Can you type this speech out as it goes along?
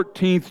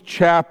14th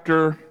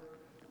chapter,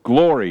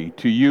 Glory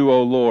to you,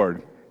 O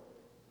Lord.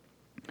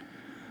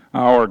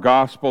 Our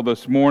gospel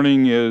this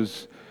morning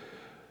is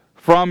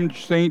from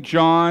St.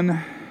 John.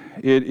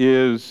 It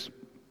is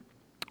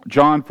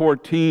John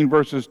 14,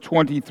 verses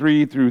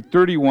 23 through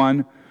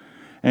 31,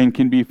 and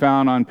can be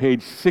found on page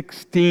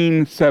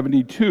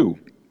 1672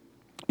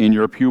 in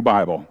your Pew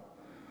Bible.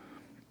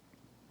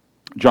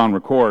 John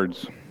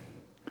records,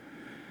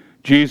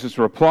 Jesus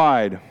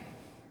replied,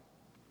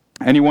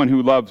 "Anyone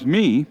who loves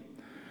me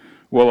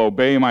will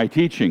obey my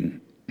teaching.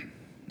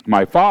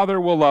 My Father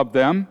will love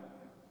them,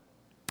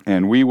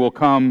 and we will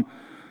come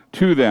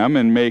to them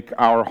and make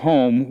our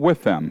home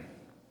with them.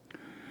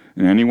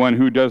 And anyone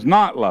who does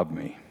not love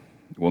me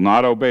will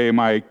not obey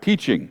my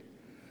teaching.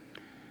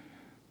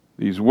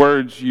 These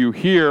words you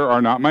hear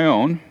are not my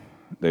own.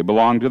 They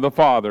belong to the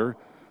Father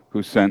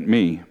who sent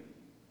me.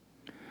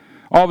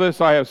 All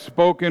this I have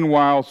spoken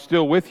while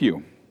still with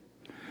you.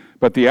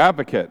 But the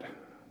Advocate,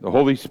 the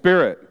Holy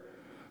Spirit,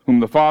 whom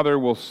the Father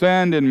will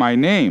send in my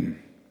name,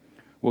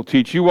 will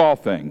teach you all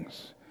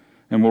things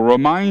and will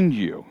remind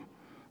you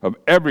of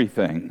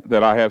everything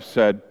that I have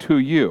said to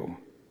you.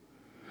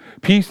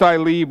 Peace I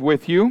leave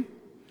with you,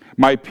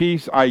 my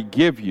peace I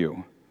give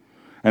you,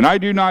 and I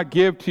do not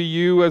give to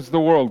you as the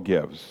world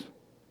gives.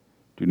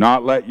 Do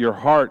not let your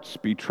hearts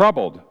be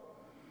troubled,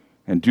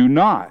 and do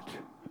not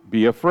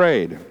be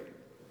afraid.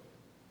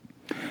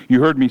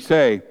 You heard me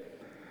say,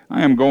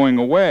 I am going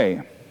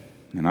away,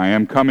 and I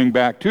am coming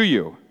back to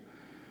you.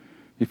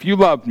 If you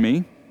loved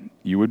me,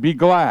 you would be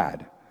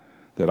glad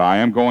that I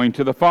am going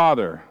to the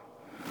Father,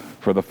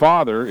 for the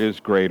Father is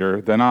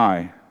greater than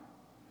I.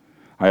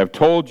 I have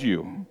told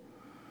you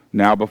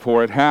now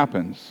before it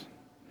happens,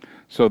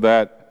 so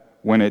that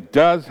when it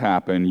does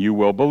happen, you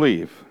will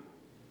believe.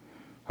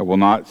 I will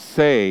not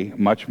say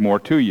much more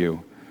to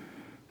you,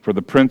 for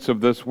the prince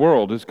of this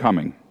world is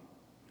coming.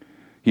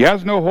 He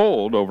has no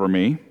hold over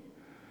me,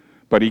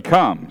 but he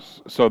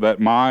comes so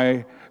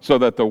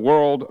that the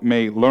world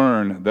may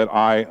learn that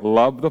I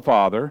love the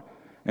Father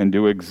and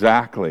do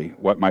exactly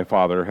what my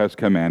Father has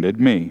commanded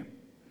me.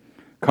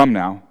 Come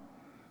now,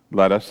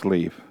 let us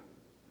leave."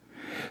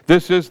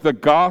 This is the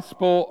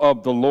gospel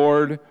of the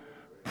Lord.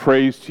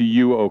 Praise to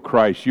you, O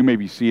Christ. You may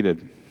be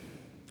seated.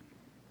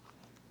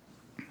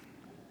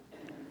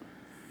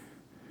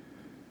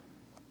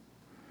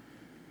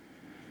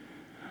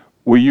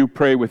 Will you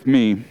pray with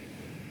me?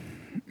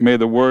 May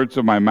the words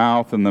of my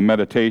mouth and the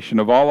meditation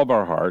of all of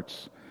our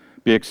hearts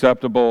be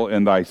acceptable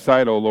in thy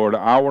sight, O Lord,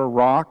 our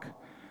rock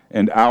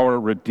and our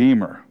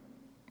Redeemer.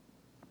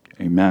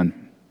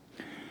 Amen.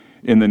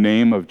 In the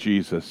name of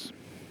Jesus.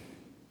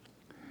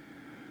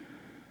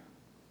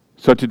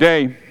 So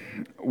today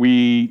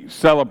we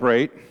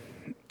celebrate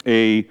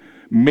a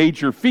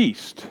major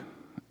feast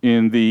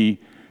in the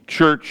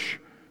church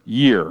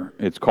year.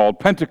 It's called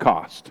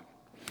Pentecost.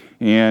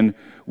 And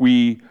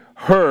we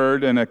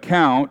heard an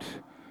account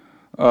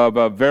of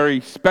a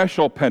very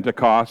special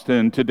Pentecost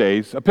in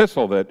today's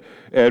epistle that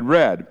Ed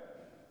read.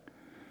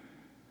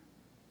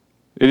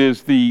 It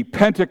is the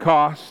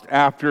Pentecost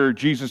after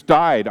Jesus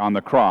died on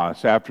the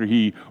cross, after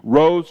he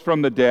rose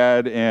from the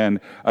dead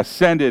and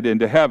ascended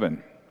into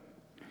heaven.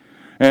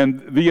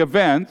 And the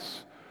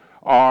events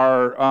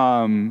are,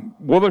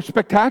 they're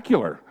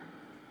spectacular.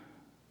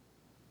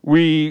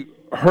 We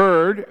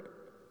heard,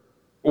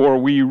 or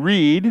we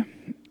read,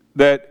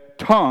 that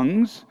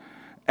tongues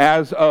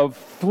as of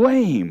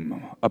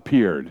flame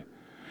appeared,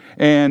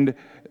 and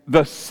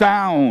the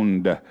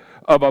sound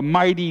of a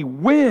mighty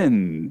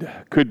wind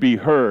could be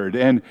heard,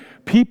 and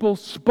people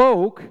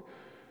spoke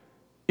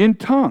in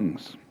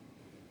tongues.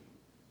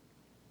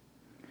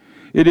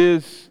 It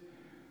is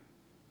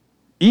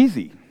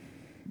easy,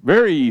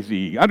 very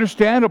easy,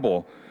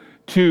 understandable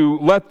to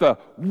let the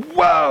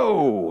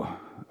whoa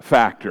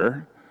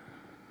factor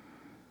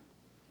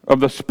of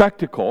the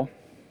spectacle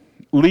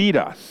lead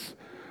us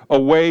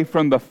away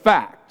from the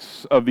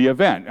facts of the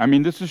event. I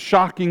mean, this is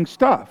shocking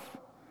stuff.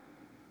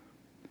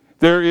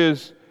 There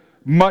is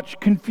much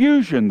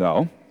confusion,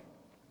 though,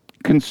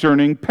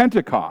 concerning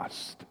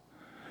Pentecost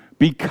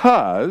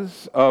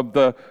because of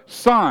the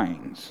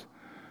signs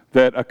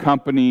that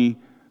accompany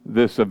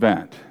this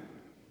event.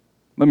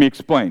 Let me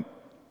explain.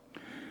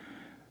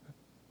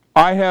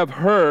 I have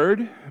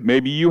heard,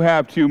 maybe you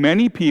have too,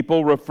 many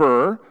people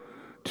refer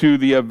to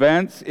the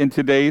events in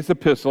today's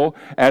epistle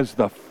as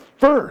the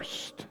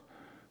first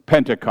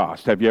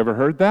Pentecost. Have you ever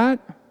heard that?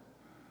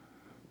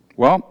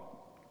 Well,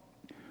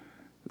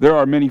 there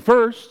are many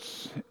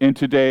firsts in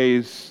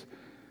today's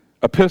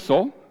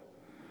epistle,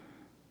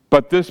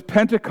 but this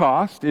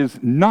Pentecost is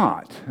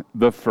not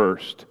the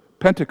first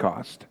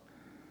Pentecost.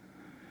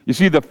 You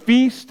see, the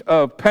feast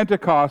of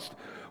Pentecost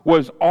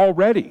was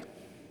already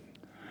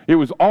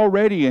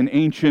an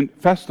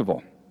ancient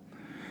festival.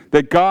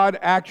 That God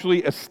actually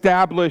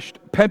established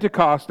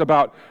Pentecost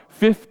about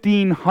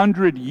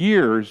 1,500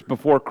 years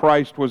before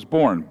Christ was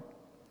born.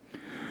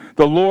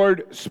 The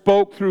Lord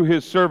spoke through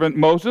his servant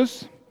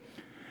Moses,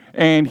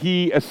 and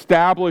he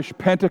established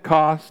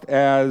Pentecost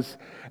as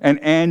an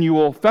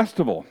annual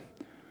festival.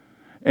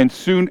 And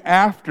soon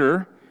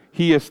after,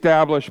 he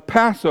established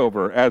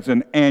Passover as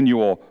an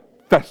annual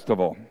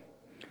festival.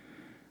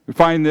 We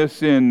find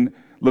this in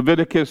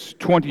Leviticus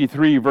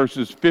 23,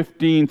 verses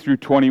 15 through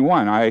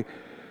 21.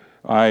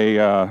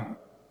 I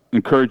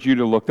encourage you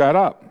to look that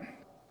up.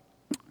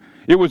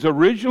 It was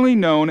originally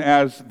known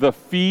as the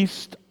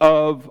Feast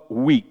of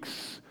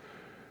Weeks.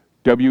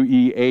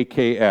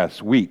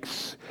 W-E-A-K-S,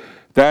 weeks.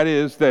 That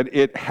is, that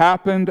it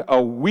happened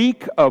a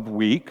week of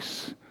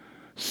weeks,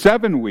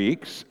 7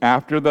 weeks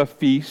after the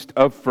Feast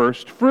of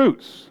First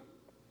Fruits.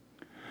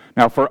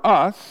 Now for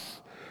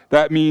us,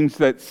 that means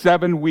that it's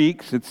 7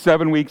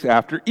 weeks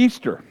after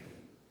Easter.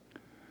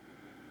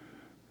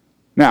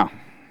 Now,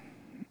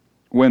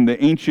 when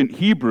the ancient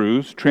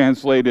Hebrews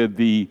translated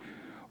the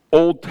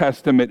Old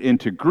Testament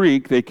into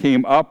Greek, they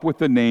came up with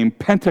the name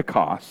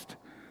Pentecost,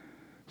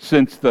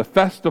 since the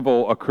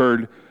festival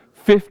occurred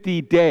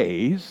 50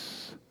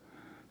 days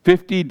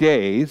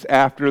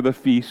after the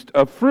Feast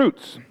of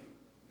Fruits.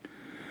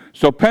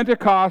 So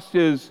Pentecost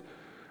is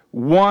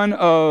one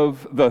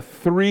of the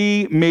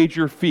 3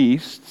 major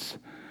feasts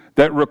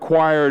that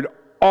required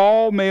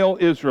all male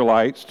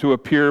Israelites to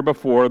appear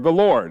before the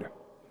Lord.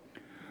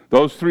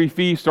 Those 3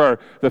 feasts are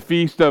the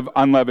Feast of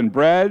Unleavened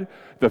Bread,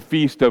 the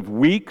Feast of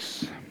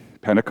Weeks,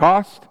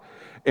 Pentecost,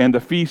 and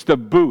the Feast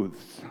of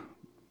Booths,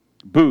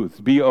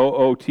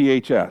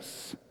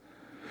 B-O-O-T-H-S.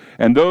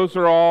 And those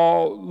are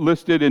all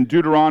listed in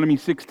Deuteronomy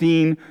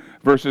 16,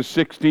 verses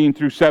 16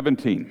 through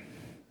 17.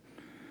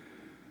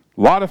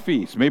 A lot of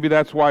feasts. Maybe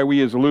that's why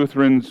we as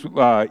Lutherans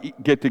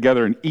get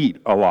together and eat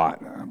a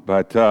lot.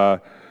 But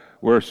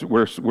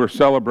we're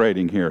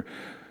celebrating here.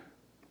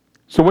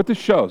 So what this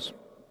shows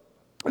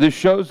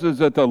is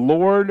that the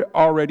Lord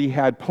already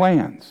had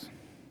plans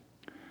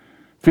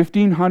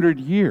 1,500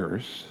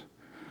 years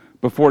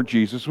before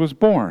Jesus was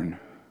born.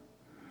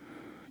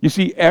 You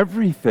see,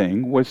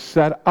 everything was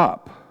set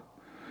up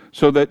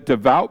so that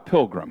devout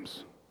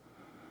pilgrims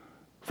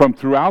from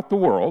throughout the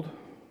world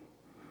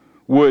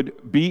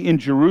would be in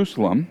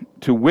Jerusalem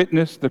to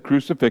witness the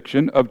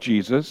crucifixion of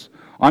Jesus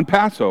on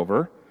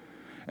Passover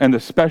and the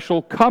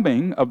special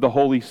coming of the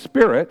Holy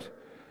Spirit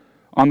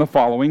on the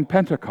following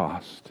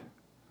Pentecost.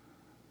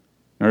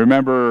 Now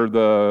remember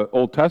the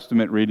Old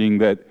Testament reading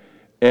that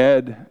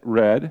Ed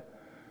read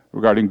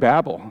regarding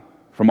Babel.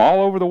 From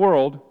all over the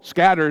world,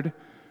 scattered,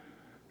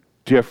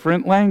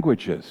 different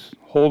languages.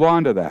 Hold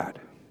on to that.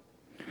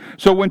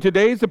 So when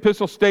today's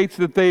epistle states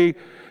that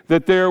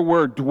there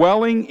were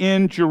dwelling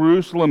in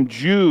Jerusalem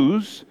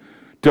Jews,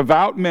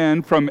 devout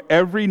men from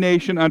every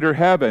nation under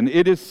heaven,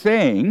 it is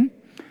saying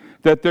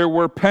that there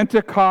were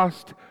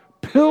Pentecost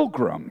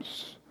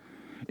pilgrims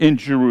in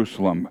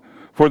Jerusalem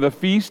for the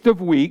Feast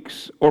of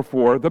Weeks or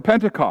for the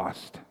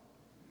Pentecost.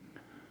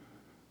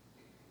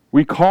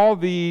 We call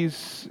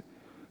these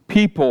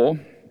people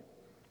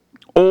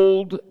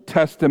Old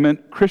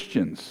Testament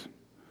Christians.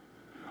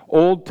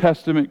 Old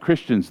Testament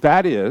Christians.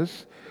 That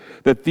is,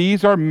 that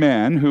these are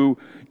men who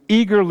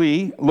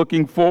eagerly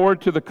looking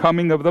forward to the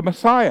coming of the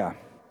Messiah.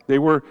 They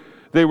were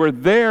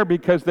there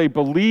because they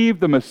believed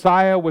the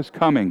Messiah was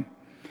coming.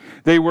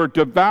 They were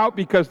devout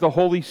because the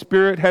Holy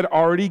Spirit had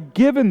already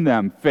given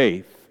them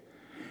faith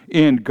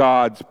in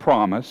God's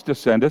promise to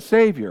send a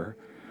Savior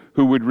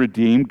who would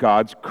redeem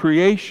God's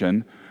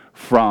creation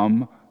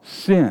from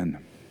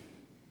sin.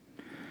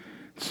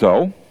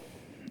 So,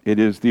 it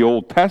is the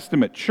Old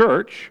Testament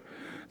church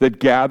that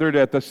gathered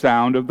at the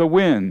sound of the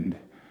wind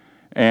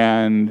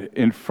and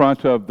in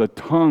front of the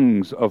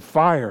tongues of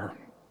fire.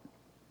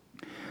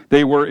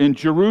 They were in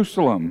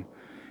Jerusalem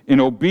in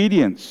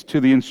obedience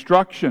to the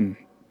instruction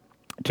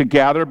to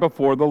gather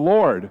before the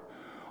Lord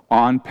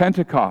on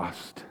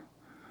Pentecost.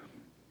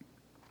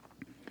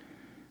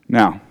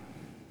 Now,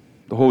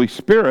 the Holy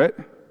Spirit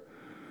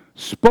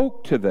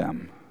spoke to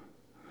them.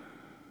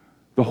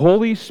 The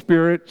Holy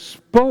Spirit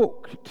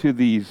spoke to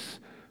these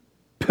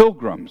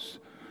pilgrims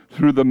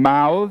through the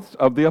mouths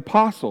of the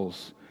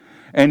apostles,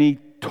 and he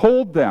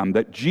told them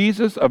that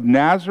Jesus of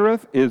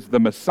Nazareth is the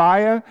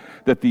Messiah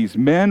that these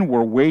men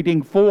were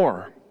waiting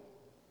for.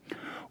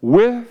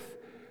 With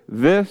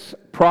this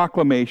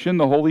proclamation,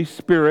 the Holy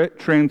Spirit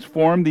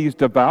transformed these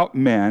devout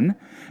men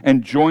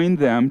and joined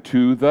them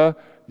to the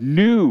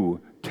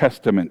New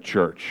Testament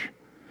church.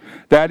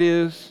 That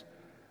is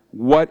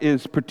what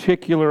this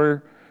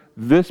particular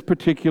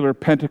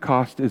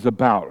Pentecost is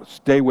about.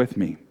 Stay with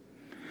me.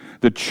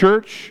 The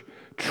church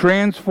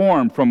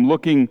transformed from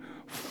looking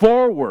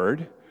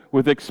forward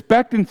with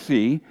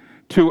expectancy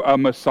to a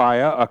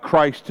Messiah, a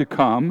Christ to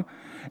come,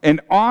 and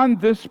on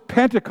this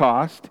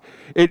Pentecost,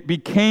 it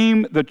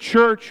became the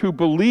church who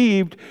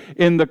believed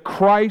in the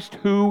Christ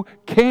who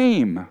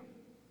came.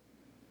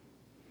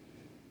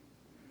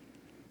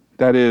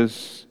 That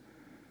is,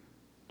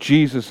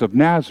 Jesus of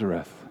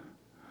Nazareth,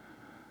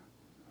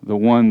 the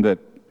one that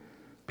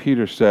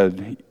Peter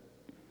said,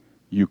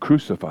 "You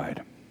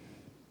crucified."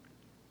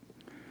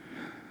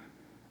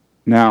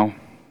 Now,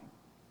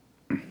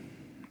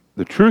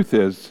 the truth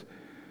is,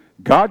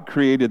 God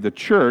created the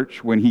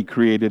church when he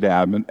created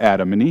Adam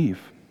and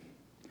Eve.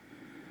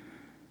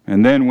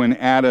 And then when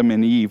Adam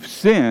and Eve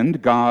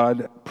sinned,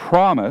 God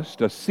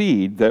promised a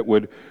seed that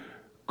would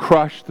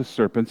crush the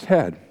serpent's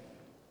head.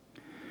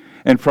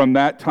 And from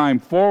that time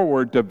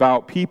forward,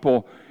 devout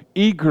people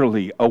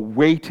eagerly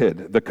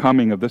awaited the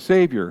coming of the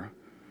Savior.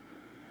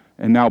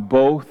 And now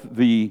both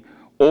the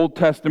Old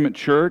Testament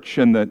church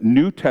and the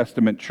New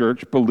Testament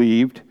church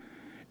believed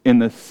in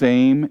the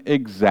same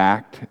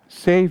exact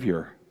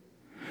Savior.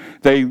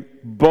 They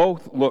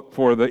both looked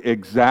for the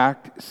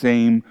exact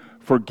same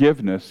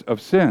forgiveness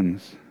of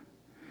sins.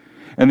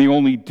 And the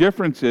only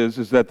difference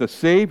is that the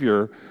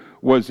Savior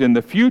was in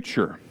the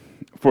future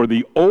for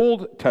the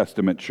Old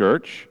Testament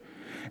church,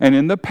 and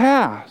in the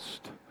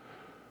past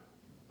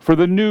for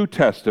the New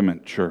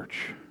Testament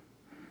church.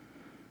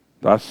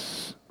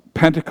 Thus,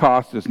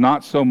 Pentecost is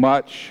not so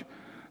much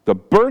the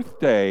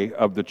birthday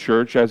of the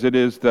church as it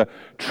is the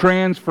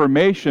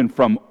transformation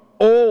from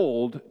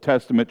Old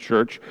Testament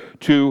church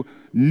to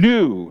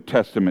New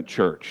Testament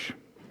church.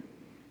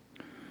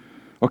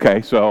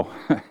 Okay, so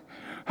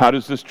how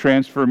does this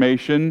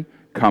transformation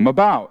come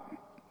about?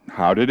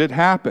 How did it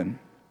happen?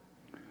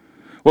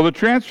 Well, the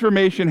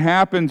transformation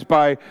happens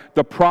by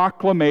the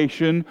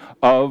proclamation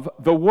of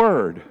the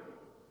Word.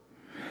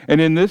 And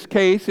in this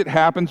case, it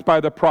happens by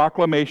the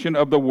proclamation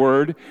of the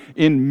Word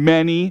in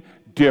many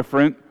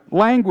different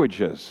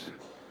languages.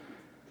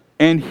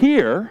 And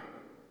here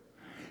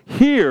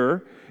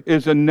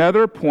is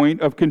another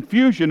point of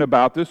confusion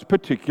about this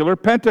particular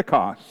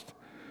Pentecost.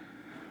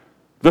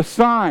 The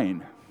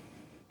sign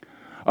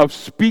of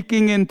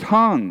speaking in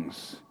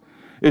tongues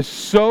is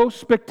so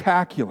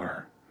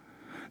spectacular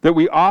that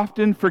we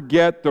often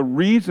forget the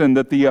reason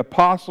that the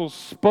apostles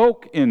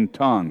spoke in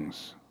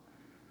tongues.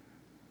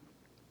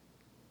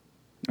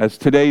 As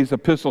today's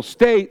epistle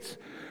states,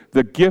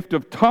 the gift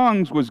of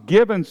tongues was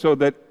given so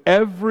that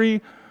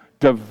every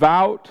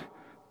devout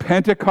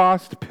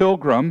Pentecost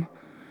pilgrim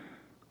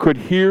could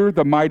hear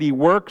the mighty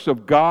works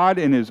of God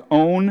in his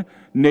own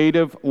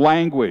native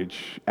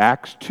language.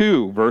 Acts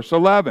 2, verse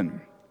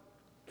 11.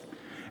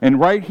 And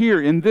right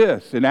here in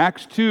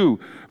Acts 2,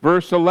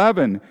 verse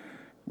 11,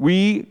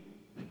 we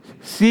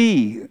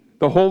see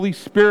the Holy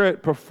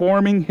Spirit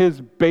performing his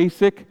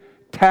basic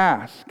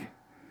task.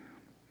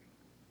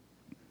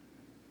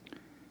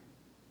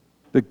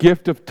 The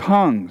gift of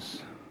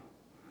tongues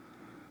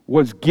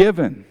was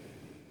given.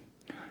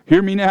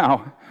 Hear me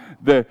now.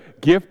 The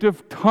gift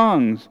of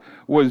tongues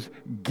was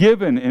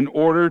given in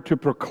order to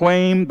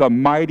proclaim the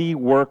mighty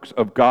works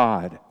of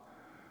God.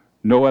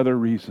 No other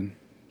reason.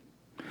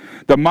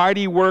 The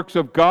mighty works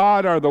of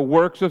God are the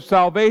works of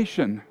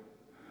salvation.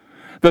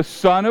 The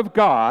Son of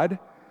God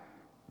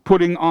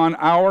putting on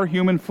our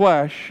human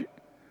flesh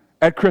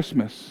at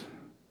Christmas.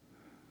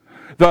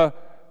 The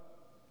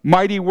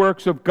mighty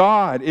works of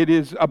God, it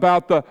is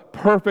about the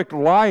perfect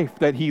life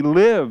that he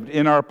lived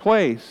in our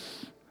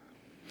place.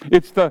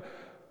 It's the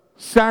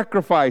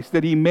sacrifice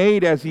that he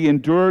made as he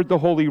endured the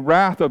holy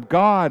wrath of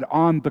God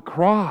on the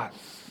cross.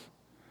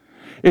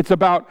 It's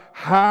about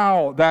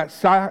how that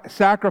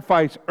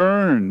sacrifice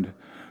earned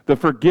the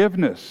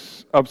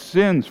forgiveness of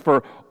sins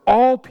for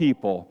all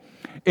people,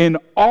 in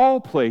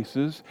all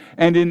places,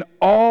 and in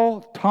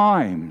all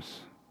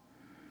times.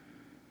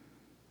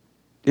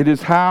 It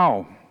is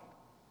how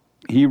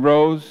he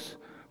rose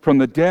from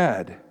the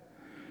dead,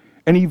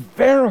 and he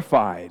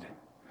verified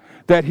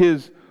that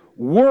his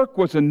work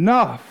was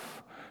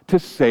enough to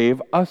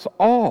save us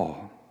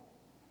all.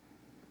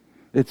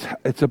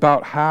 It's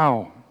about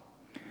how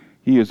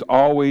he is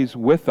always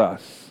with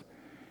us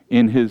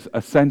in his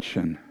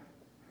ascension.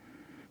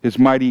 His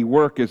mighty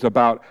work is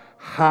about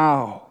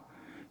how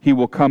he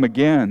will come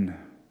again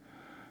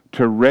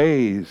to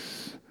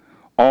raise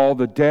all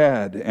the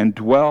dead and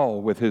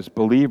dwell with his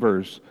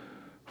believers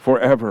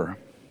forever.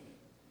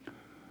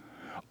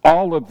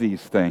 All of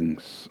these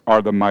things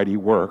are the mighty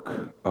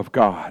work of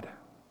God.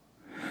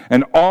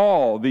 And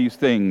all these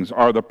things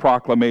are the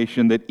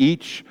proclamation that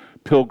each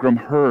pilgrim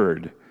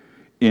heard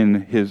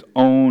in his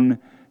own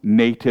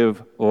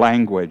native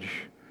language.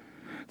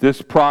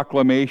 This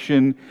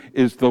proclamation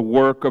is the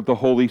work of the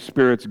Holy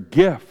Spirit's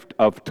gift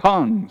of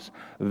tongues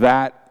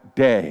that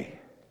day.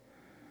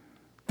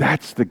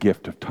 That's the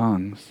gift of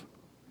tongues.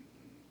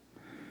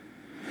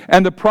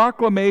 And the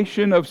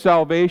proclamation of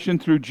salvation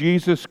through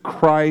Jesus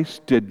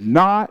Christ did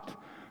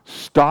not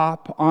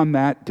stop on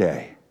that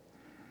day.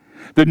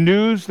 The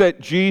news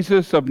that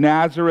Jesus of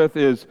Nazareth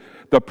is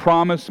the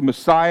promised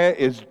Messiah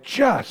is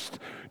just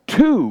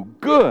too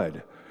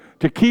good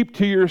to keep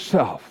to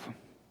yourself.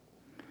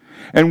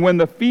 And when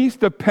the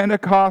Feast of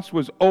Pentecost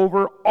was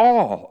over,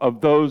 all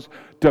of those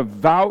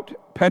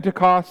devout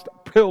Pentecost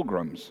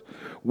pilgrims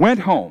went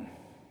home,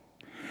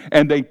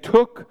 and they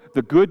took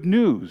the good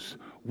news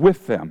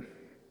with them.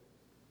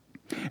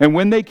 And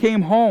when they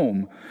came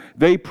home,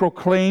 they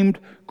proclaimed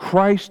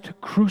Christ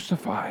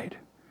crucified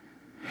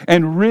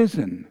and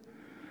risen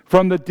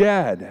from the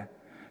dead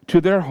to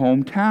their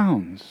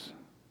hometowns.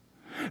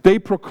 They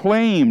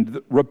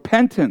proclaimed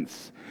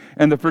repentance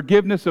and the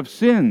forgiveness of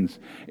sins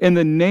in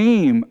the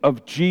name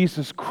of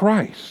Jesus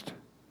Christ.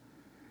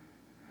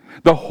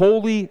 The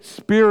Holy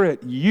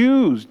Spirit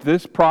used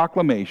this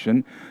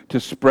proclamation to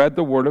spread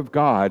the word of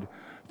God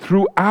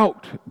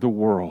throughout the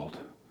world,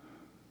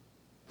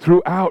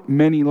 throughout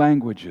many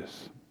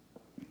languages.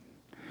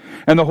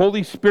 And the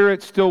Holy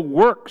Spirit still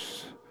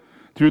works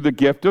through the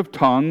gift of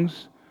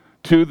tongues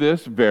to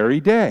this very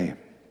day.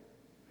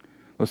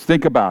 Let's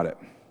think about it.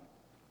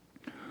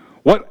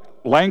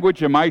 What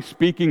language am I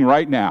speaking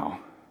right now?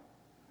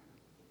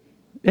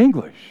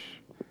 English.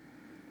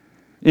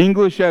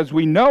 English as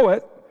we know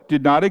it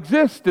did not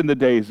exist in the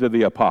days of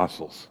the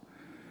apostles.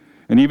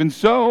 And even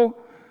so,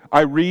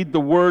 I read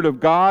the Word of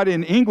God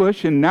in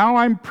English, and now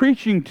I'm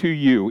preaching to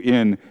you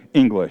in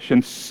English.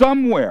 And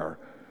somewhere,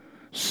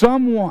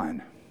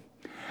 someone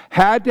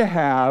had to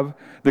have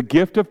the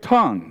gift of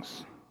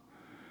tongues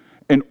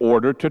in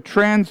order to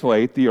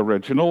translate the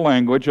original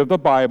language of the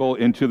Bible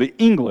into the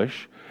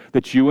English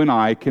that you and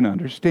I can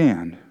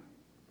understand.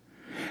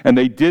 And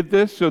they did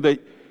this so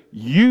that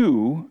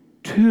you,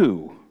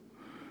 too,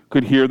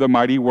 could hear the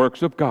mighty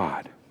works of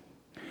God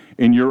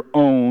in your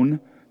own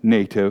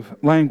native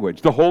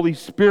language. The Holy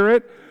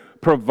Spirit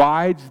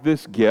provides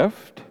this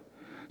gift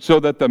so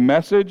that the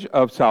message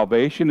of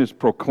salvation is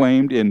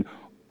proclaimed in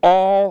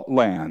all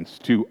lands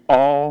to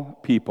all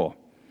people.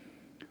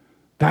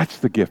 That's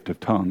the gift of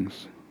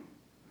tongues.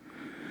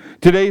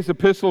 Today's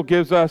epistle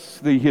gives us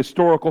the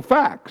historical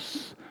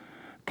facts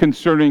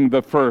concerning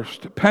the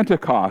first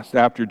Pentecost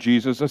after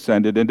Jesus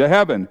ascended into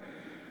heaven.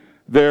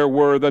 There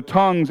were the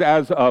tongues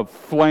as of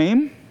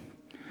flame,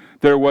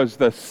 there was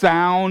the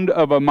sound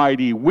of a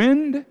mighty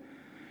wind,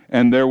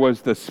 and there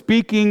was the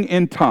speaking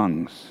in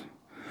tongues.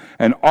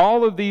 And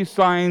all of these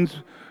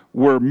signs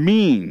were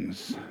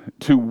means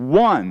to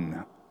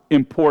one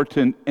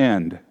important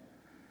end: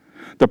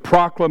 the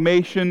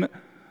proclamation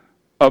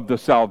of the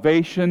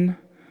salvation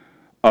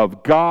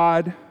of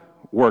God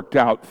worked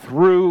out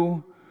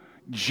through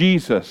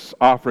Jesus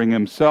offering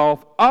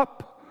himself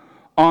up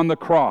on the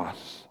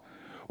cross.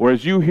 Or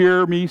as you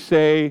hear me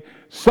say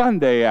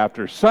Sunday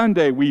after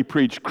Sunday, we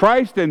preach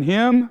Christ and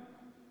him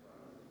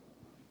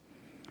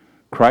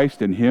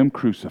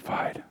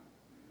crucified.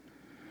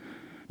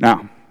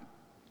 Now,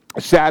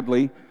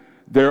 sadly,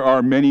 there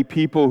are many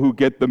people who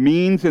get the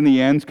means and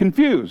the ends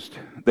confused.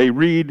 They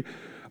read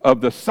of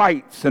the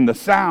sights and the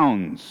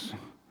sounds,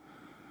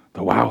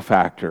 the wow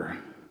factor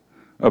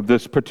of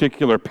this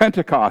particular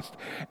Pentecost,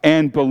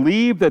 and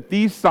believe that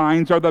these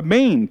signs are the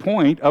main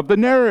point of the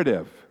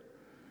narrative.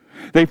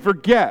 They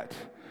forget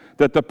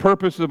that the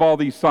purpose of all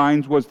these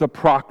signs was the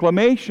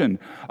proclamation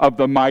of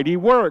the mighty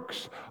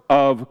works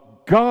of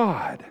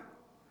God.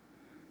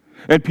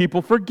 And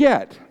people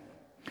forget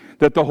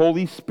that the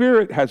Holy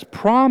Spirit has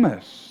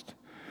promised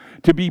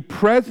to be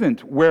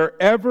present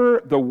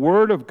wherever the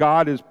Word of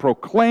God is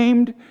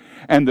proclaimed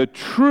and the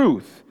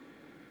truth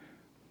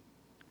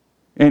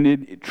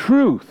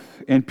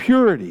and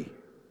purity.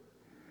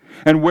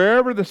 And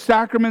wherever the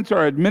sacraments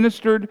are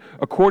administered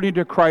according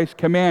to Christ's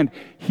command,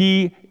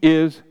 he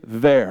is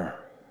there.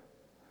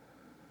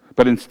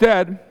 But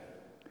instead,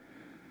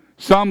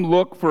 some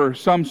look for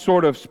some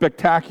sort of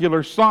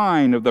spectacular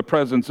sign of the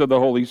presence of the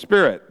Holy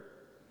Spirit.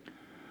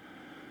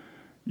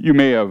 You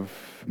may have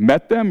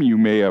met them, you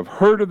may have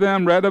heard of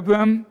them, read of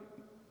them,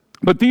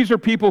 but these are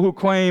people who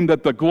claim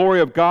that the glory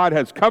of God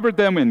has covered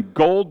them in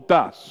gold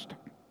dust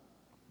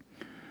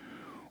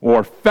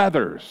or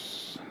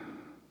feathers.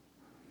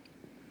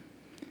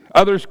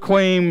 Others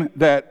claim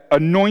that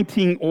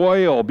anointing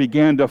oil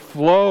began to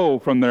flow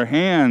from their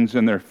hands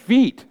and their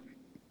feet.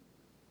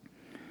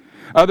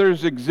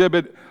 Others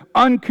exhibit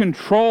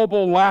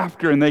uncontrollable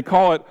laughter, and they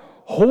call it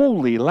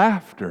holy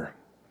laughter.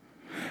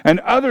 And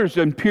others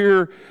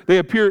appear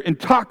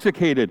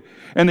intoxicated,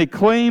 and they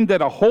claim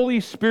that a Holy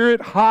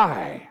Spirit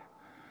high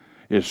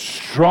is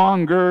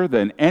stronger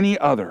than any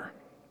other.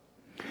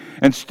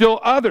 And still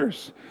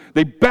others,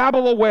 they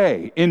babble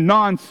away in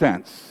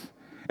nonsense,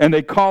 and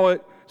they call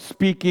it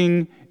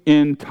speaking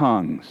in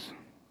tongues.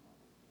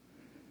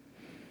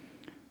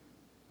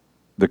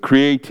 The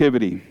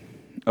creativity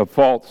of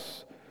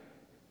false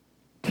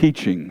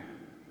teaching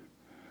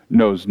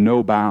knows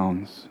no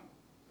bounds.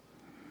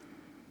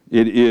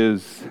 It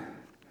is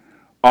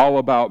all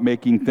about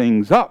making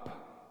things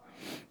up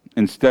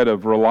instead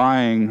of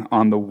relying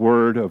on the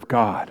Word of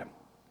God.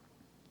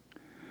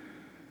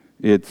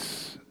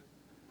 It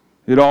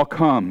all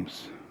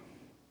comes.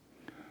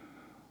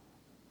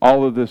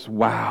 All of this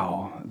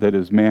wow that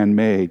is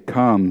man-made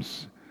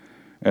comes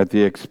at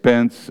the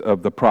expense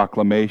of the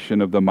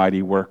proclamation of the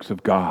mighty works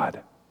of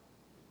God.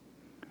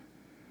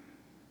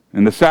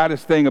 And the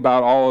saddest thing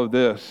about all of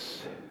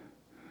this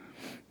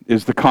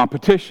is the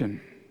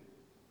competition.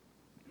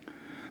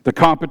 The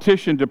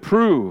competition to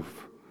prove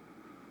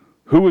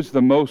who is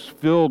the most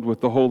filled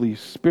with the Holy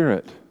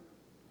Spirit,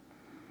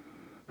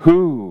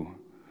 who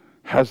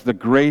has the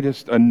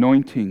greatest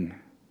anointing,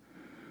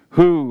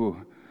 who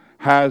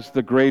has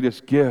the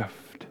greatest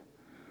gift,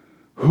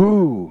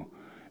 who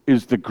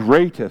is the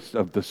greatest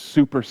of the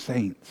super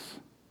saints.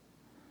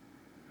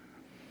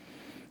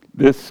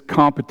 This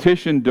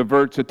competition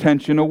diverts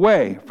attention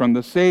away from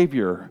the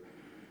Savior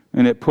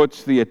and it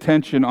puts the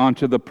attention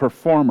onto the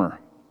performer.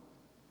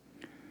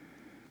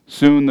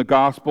 Soon the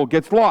gospel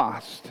gets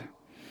lost,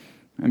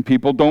 and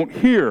people don't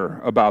hear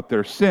about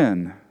their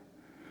sin.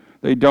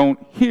 They don't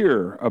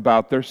hear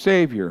about their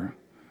Savior.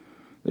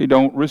 They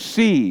don't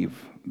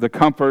receive the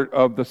comfort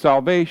of the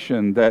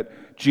salvation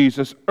that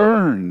Jesus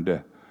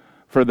earned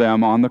for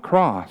them on the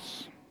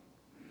cross.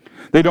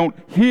 They don't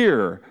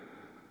hear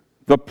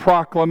the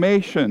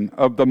proclamation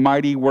of the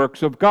mighty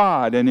works of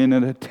God, and in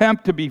an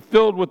attempt to be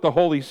filled with the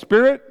Holy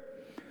Spirit,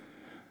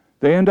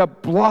 they end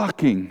up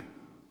blocking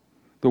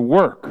the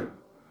work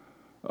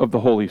of the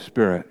Holy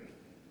Spirit.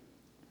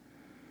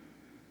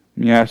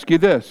 Let me ask you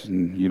this,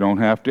 and you don't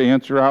have to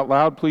answer out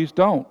loud, please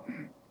don't.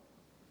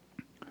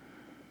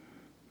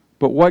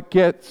 But what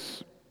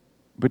gets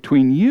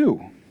between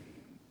you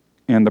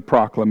and the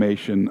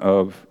proclamation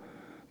of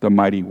the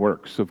mighty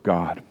works of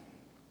God?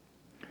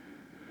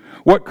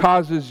 What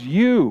causes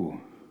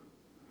you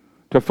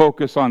to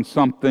focus on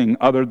something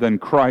other than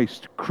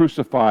Christ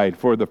crucified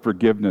for the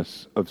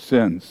forgiveness of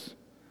sins?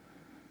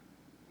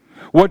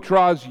 What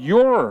draws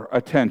your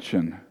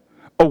attention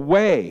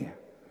away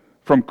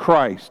from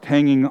Christ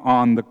hanging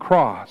on the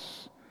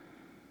cross,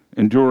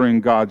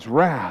 enduring God's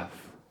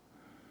wrath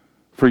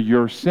for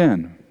your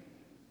sin?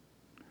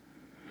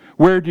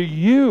 Where do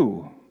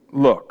you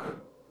look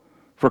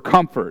for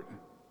comfort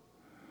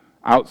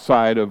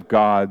outside of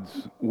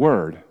God's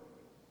Word?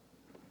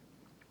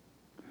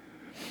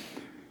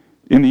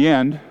 In the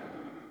end,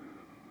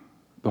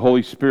 the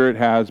Holy Spirit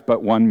has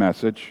but one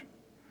message.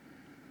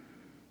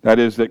 That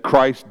is that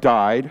Christ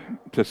died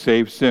to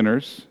save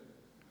sinners.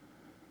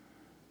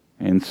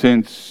 And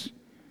since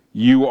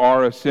you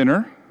are a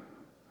sinner,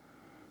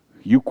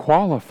 you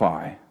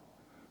qualify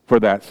for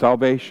that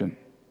salvation.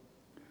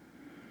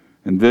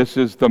 And this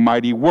is the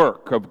mighty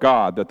work of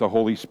God that the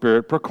Holy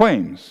Spirit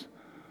proclaims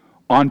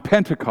on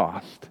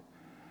Pentecost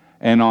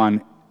and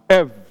on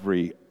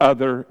every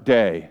other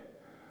day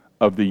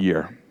of the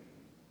year.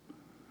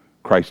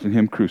 Christ and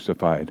Him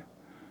crucified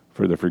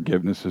for the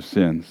forgiveness of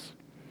sins.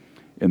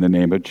 In the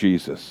name of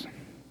Jesus,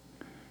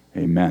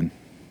 amen.